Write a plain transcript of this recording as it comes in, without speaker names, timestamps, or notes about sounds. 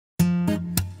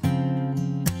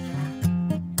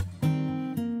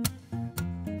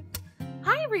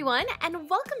everyone, and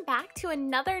welcome back to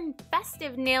another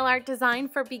festive nail art design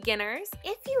for beginners.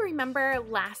 If you remember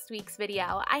last week's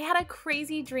video, I had a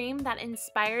crazy dream that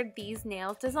inspired these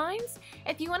nail designs.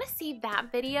 If you want to see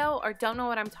that video or don't know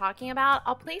what I'm talking about,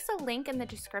 I'll place a link in the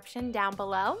description down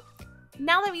below.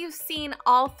 Now that you've seen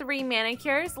all three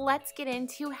manicures, let's get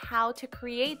into how to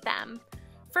create them.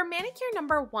 For manicure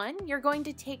number 1, you're going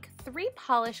to take 3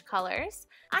 polish colors.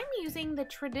 I'm using the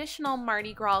traditional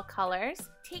Mardi Gras colors,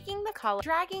 taking the color,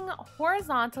 dragging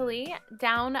horizontally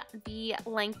down the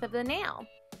length of the nail.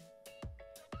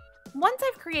 Once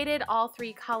I've created all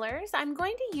 3 colors, I'm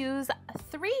going to use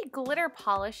 3 glitter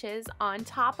polishes on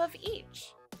top of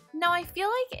each. Now I feel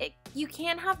like you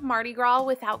can't have Mardi Gras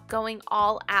without going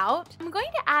all out. I'm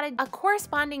going to add a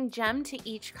corresponding gem to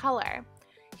each color.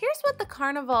 Here's what the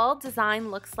carnival design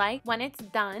looks like when it's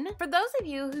done. For those of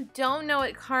you who don't know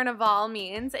what carnival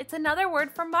means, it's another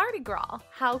word for Mardi Gras.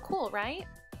 How cool, right?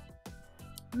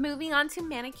 Moving on to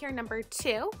manicure number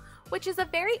 2, which is a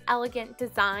very elegant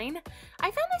design.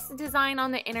 I found this design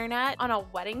on the internet on a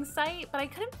wedding site, but I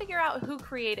couldn't figure out who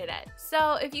created it.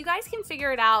 So if you guys can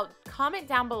figure it out, comment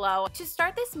down below. To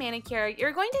start this manicure,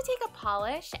 you're going to take a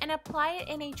polish and apply it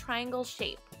in a triangle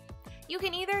shape. You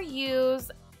can either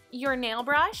use your nail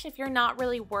brush if you're not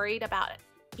really worried about it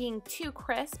being too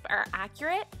crisp or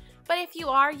accurate, but if you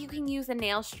are, you can use a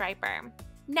nail striper.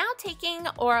 Now taking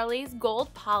Orly's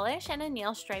gold polish and a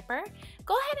nail striper,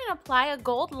 go ahead and apply a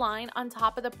gold line on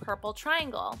top of the purple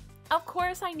triangle. Of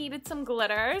course, I needed some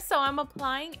glitter, so I'm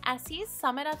applying Essie's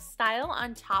Summit of Style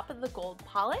on top of the gold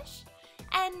polish.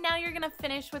 And now you're gonna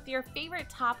finish with your favorite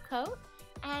top coat,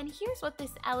 and here's what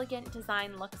this elegant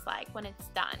design looks like when it's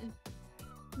done.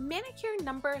 Manicure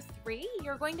number 3,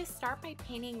 you're going to start by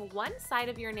painting one side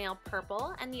of your nail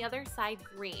purple and the other side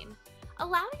green.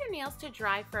 Allow your nails to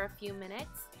dry for a few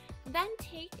minutes, then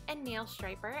take a nail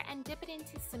striper and dip it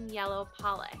into some yellow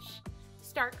polish.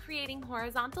 Start creating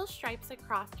horizontal stripes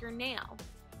across your nail.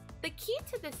 The key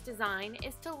to this design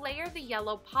is to layer the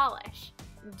yellow polish.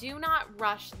 Do not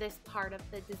rush this part of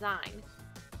the design.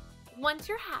 Once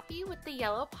you're happy with the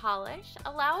yellow polish,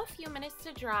 allow a few minutes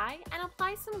to dry and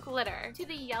apply some glitter to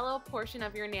the yellow portion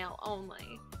of your nail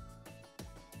only.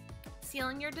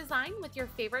 Sealing your design with your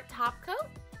favorite top coat,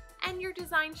 and your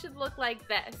design should look like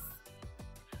this.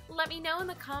 Let me know in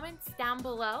the comments down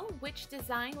below which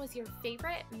design was your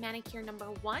favorite manicure number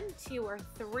 1, 2, or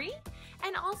 3.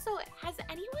 And also, has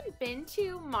anyone been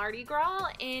to Mardi Gras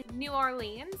in New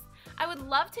Orleans? I would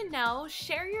love to know.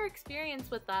 Share your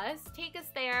experience with us. Take us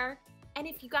there. And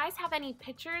if you guys have any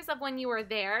pictures of when you were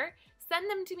there, send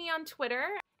them to me on Twitter.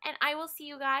 And I will see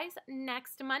you guys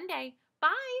next Monday. Bye!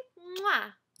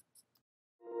 Mwah!